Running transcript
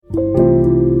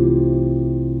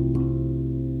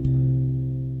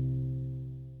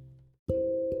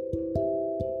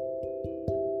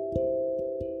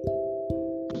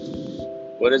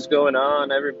What is going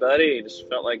on, everybody? Just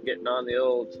felt like getting on the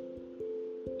old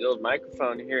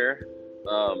microphone here.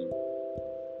 Got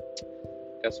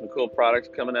some cool products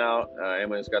coming out.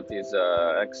 Amway's got these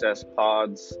XS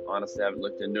pods. Honestly, I haven't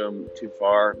looked into them too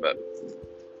far, but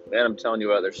man, I'm telling you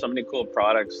what, there's so many cool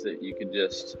products that you could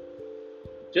just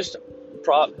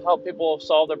help people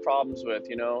solve their problems with,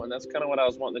 and that's kind of what I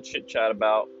was wanting to chit chat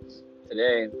about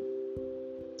today.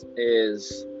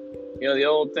 Is the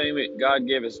old thing that God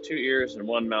gave us 2 ears and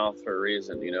 1 mouth for a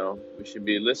reason. We should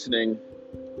be listening,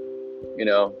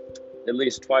 at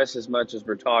least twice as much as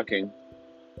we're talking.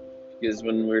 Because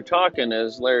when we're talking,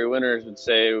 as Larry Winters would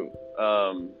say,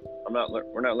 we're not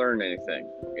learning anything,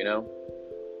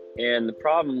 And the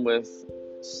problem with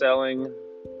selling,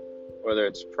 whether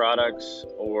it's products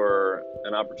or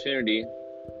an opportunity,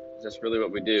 that's really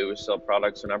what we do. We sell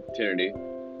products and opportunity,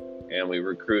 and we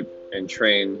recruit and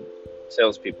train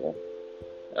salespeople.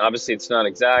 Obviously, it's not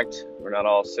exact. We're not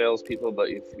all salespeople, but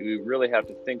if we really have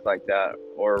to think like that,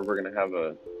 or we're going to have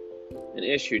an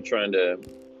issue trying to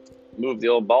move the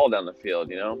old ball down the field,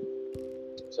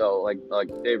 So like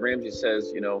Dave Ramsey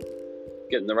says,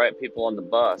 getting the right people on the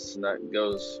bus, and that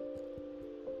goes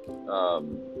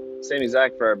same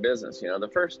exact for our business. The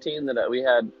first team that we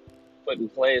had put in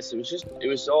place, it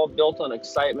was all built on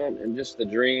excitement and just the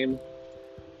dream.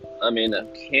 I mean, a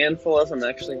handful of them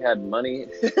actually had money.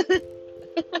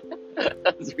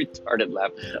 That was a retarded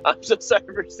laugh. I'm so sorry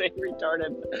for saying retarded.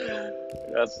 I'm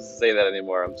not supposed to say that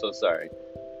anymore. I'm so sorry.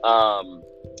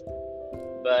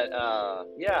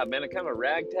 Yeah, man, kind of a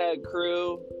ragtag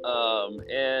crew.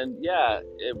 And yeah,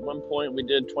 at one point we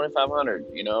did 2,500,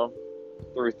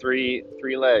 through three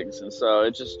legs. And so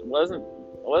it just wasn't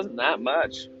that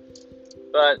much.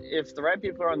 But if the right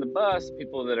people are on the bus,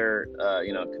 people that are,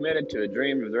 committed to a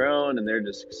dream of their own, and they're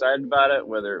just excited about it,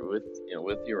 whether with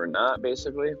you or not,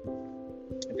 basically.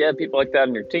 If you have people like that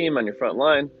on your team, on your front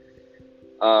line,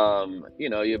 you'll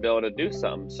be able to do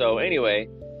something. So anyway,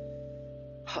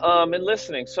 and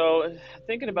listening. So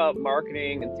thinking about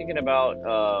marketing and thinking about,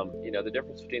 the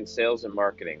difference between sales and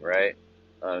marketing, right?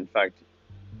 In fact,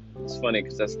 it's funny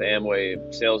because that's the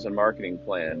Amway sales and marketing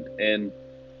plan. And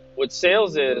what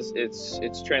sales is,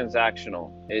 it's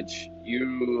transactional. It's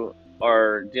you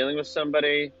are dealing with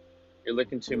somebody, you're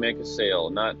looking to make a sale,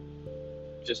 not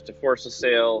just to force a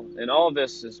sale. And all of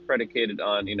this is predicated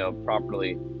on,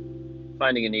 properly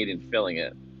finding a need and filling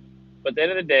it. But at the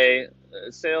end of the day,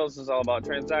 sales is all about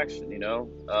transaction,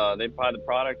 They buy the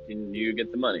product and you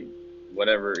get the money.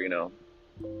 Whatever, you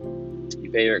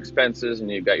pay your expenses and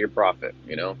you've got your profit,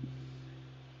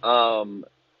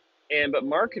 But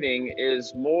marketing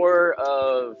is more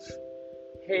of,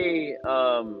 hey,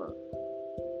 I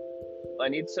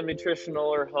need some nutritional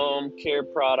or home care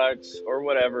products or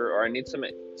whatever, or I need some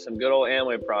good old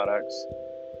Amway products.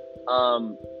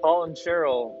 Paul and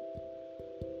Cheryl,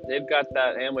 they've got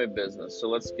that Amway business, so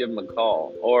let's give them a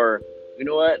call. Or, you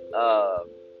know what,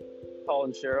 Paul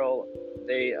and Cheryl,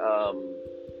 they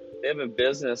have a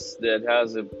business that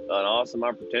has an awesome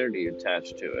opportunity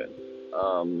attached to it.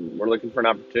 We're looking for an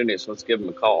opportunity, so let's give them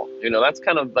a call. That's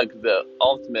kind of like the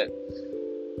ultimate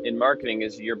in marketing,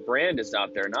 is your brand is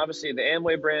out there. And obviously the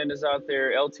Amway brand is out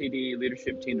there, LTD,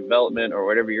 Leadership Team Development, or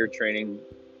whatever your training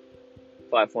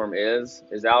platform is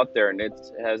out there, and it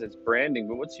has its branding.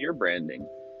 But what's your branding?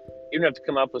 You don't have to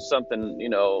come up with something,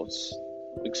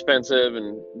 expensive,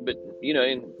 but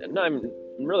I'm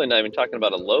really not even talking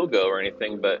about a logo or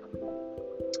anything, but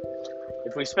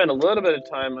if we spend a little bit of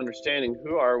time understanding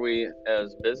who are we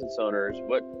as business owners,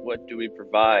 what do we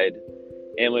provide,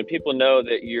 and when people know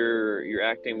that you're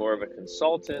acting more of a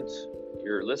consultant,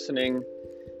 you're listening,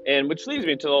 and which leads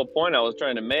me to the whole point I was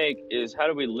trying to make is, how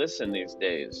do we listen these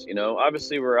days?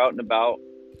 Obviously we're out and about,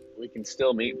 we can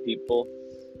still meet people,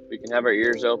 we can have our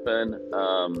ears open.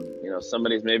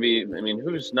 Somebody's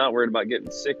who's not worried about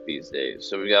getting sick these days?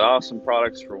 So we've got awesome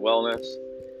products for wellness.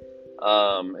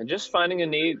 And just finding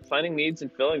needs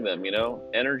and filling them,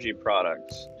 energy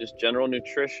products, just general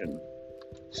nutrition,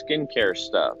 skincare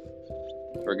stuff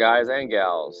for guys and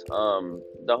gals.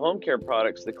 The home care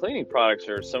products, the cleaning products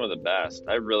are some of the best.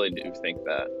 I really do think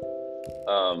that.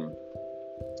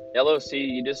 LOC,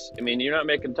 you're not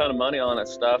making a ton of money on that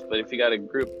stuff, but if you got a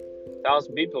group,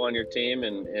 1,000 people on your team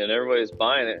and everybody's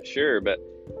buying it, sure, but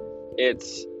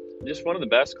it's just one of the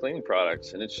best cleaning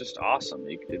products, and it's just awesome.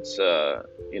 You could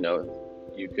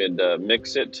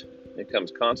mix it. It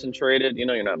comes concentrated.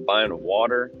 You're not buying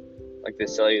water like they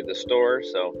sell you at the store.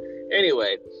 So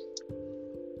anyway,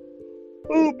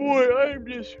 oh boy, I am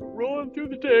just rolling through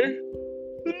the day.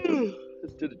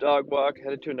 Let's do the dog walk.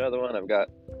 Headed to another one. I've got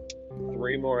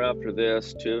 3 more after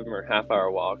this. 2 of them are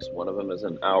half-hour walks. One of them is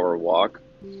an hour walk.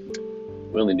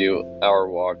 We only do hour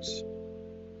walks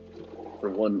for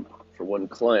one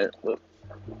client.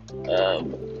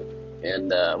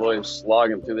 And I'm always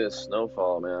slogging through this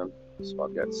snowfall, man.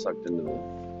 Spot got sucked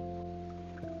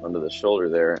under the shoulder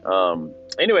there.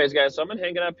 Anyways, guys, so I'm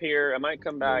hanging up here. I might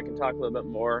come back and talk a little bit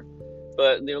more.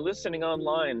 But listening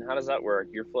online, how does that work?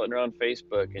 You're floating around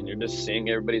Facebook and you're just seeing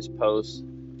everybody's posts,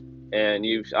 and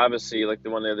you obviously, like the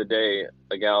one the other day,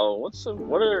 a gal, what's a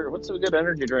good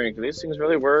energy drink? Do these things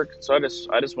really work? So I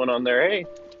just went on there. Hey,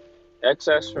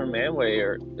 XS from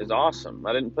Amway is awesome.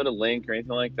 I didn't put a link or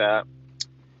anything like that.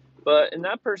 But in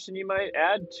that person, you might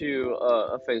add to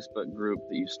a Facebook group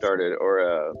that you started or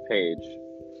a page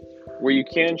where you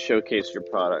can showcase your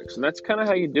products. And that's kind of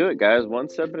how you do it, guys, one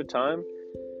step at a time.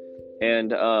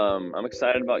 And I'm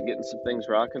excited about getting some things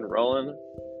rocking and rolling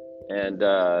and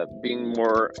doing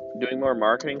more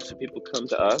marketing so people come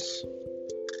to us,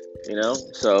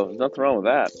 So there's nothing wrong with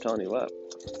that, I'm telling you what.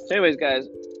 So anyways, guys,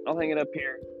 I'll hang it up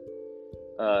here.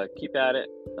 Keep at it.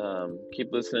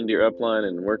 Keep listening to your upline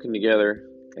and working together.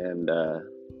 And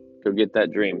go get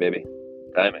that dream, baby.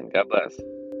 Diamond, God bless.